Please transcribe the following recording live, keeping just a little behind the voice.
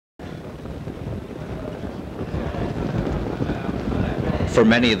For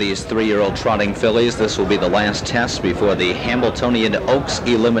many of these 3-year-old trotting fillies, this will be the last test before the Hambletonian Oaks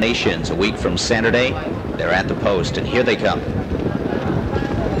eliminations. A week from Saturday, they're at the post, and here they come.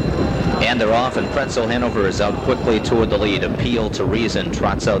 And they're off, and Pretzel Hanover is out quickly toward the lead. Appeal to Reason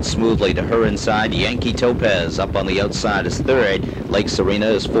trots out smoothly to her inside. Yankee Topaz up on the outside is third. Lake Serena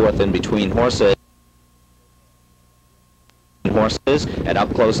is fourth in between horses. And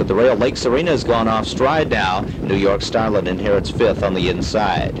up close at the rail, Lake Serena has gone off stride now. New York Starlet inherits fifth on the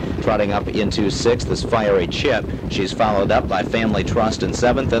inside. Trotting up into sixth is Fiery Chip. She's followed up by Family Trust in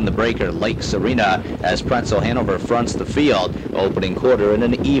seventh, and the breaker Lake Serena as Pretzel Hanover fronts the field. Opening quarter in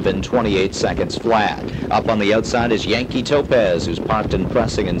an even 28 seconds flat. Up on the outside is Yankee Topaz, who's parked and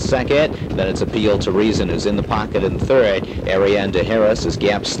pressing in second. Then it's Appeal to Reason, who's in the pocket in third. ARIANE to HARAS is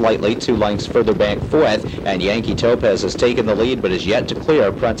gapped slightly 2 lengths further back fourth, and Yankee Topaz has taken the lead but is yet to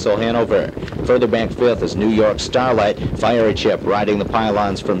clear Pretzel Hanover. Further back fifth is New York Starlight. Fiery Chip riding the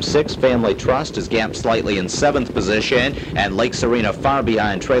pylons from sixth. Family Trust is gapped slightly in seventh position, and Lake Serena far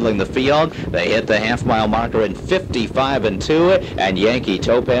behind, trailing the field. They hit the half-mile marker in 55 and 2, and Yankee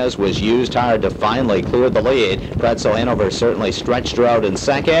Topaz was used hard to finally clear the lead. Pretzel Hanover certainly stretched her out in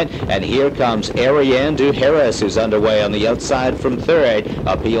second, and here comes ARIANE to HARAS, who's underway on the outside from third.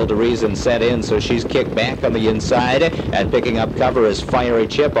 Appeal to Reason set in, so she's kicked back on the inside, and picking up cover is Fiery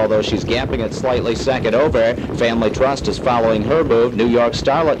Chip, although she's gapping it slightly second over. Family Trust is following her move. New York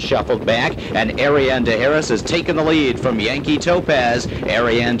Starlet shuffled back, and ARIANE to HARAS has taken the lead from Yankee Topaz.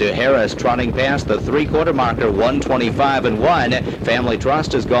 ARIANE to HARAS trotting past the 3/4 marker, 1:25 and 1. Family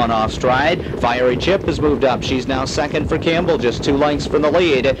Trust has gone off stride. Fiery Chip has moved up. She's now second for Campbell, just 2 lengths from the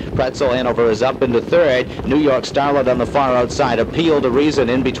lead. Pretzel Hanover is up into third. New York Starlet on the far outside. Appeal to Reason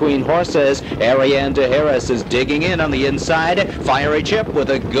in between horses. ARIANE to HARAS is digging in on the inside. Fiery Chip with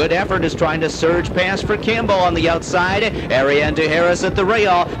a good effort is trying to surge past for Campbell on the outside. ARIANE to HARAS at the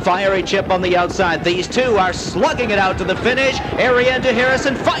rail. Fiery Chip on the outside. These two are slugging it out to the finish. ARIANE to HARAS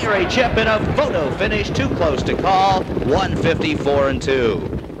and Fiery Chip in a photo finish. Too close to call. 1:54 and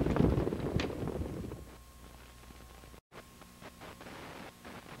 2.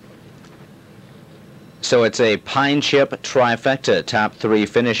 So it's a Pine Chip trifecta, top 3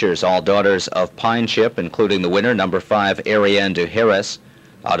 finishers, all daughters of Pine Chip, including the winner, number 5, ARIANE to HARAS,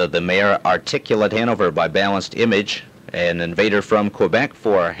 out of the mare Articulate Hanover by Balanced Image. An invader from Quebec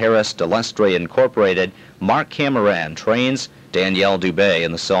for HARAS Delestre Incorporated, Mark Cameron trains Danielle Dube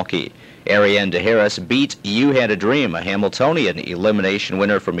in the sulky. ARIANE to HARAS beat You Had a Dream, a Hambletonian elimination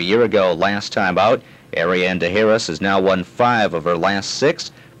winner from a year ago last time out. ARIANE to HARAS has now won 5 of her last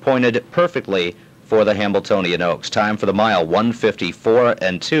 6, pointed perfectly for the Hambletonian Oaks. Time for the mile, 1:54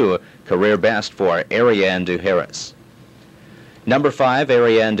 and 2, career best for ARIANE to HARAS. Number 5,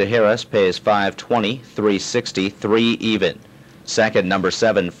 ARIANE to HARAS, pays $5.20, $3.60, 3 even. Second, number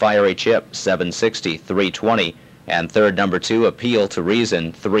 7, Fiery Chip, $7.60, $3.20. And third, number 2, Appeal to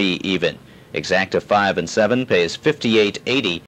Reason, 3 even. Exacta 5 and 7 pays $58.80,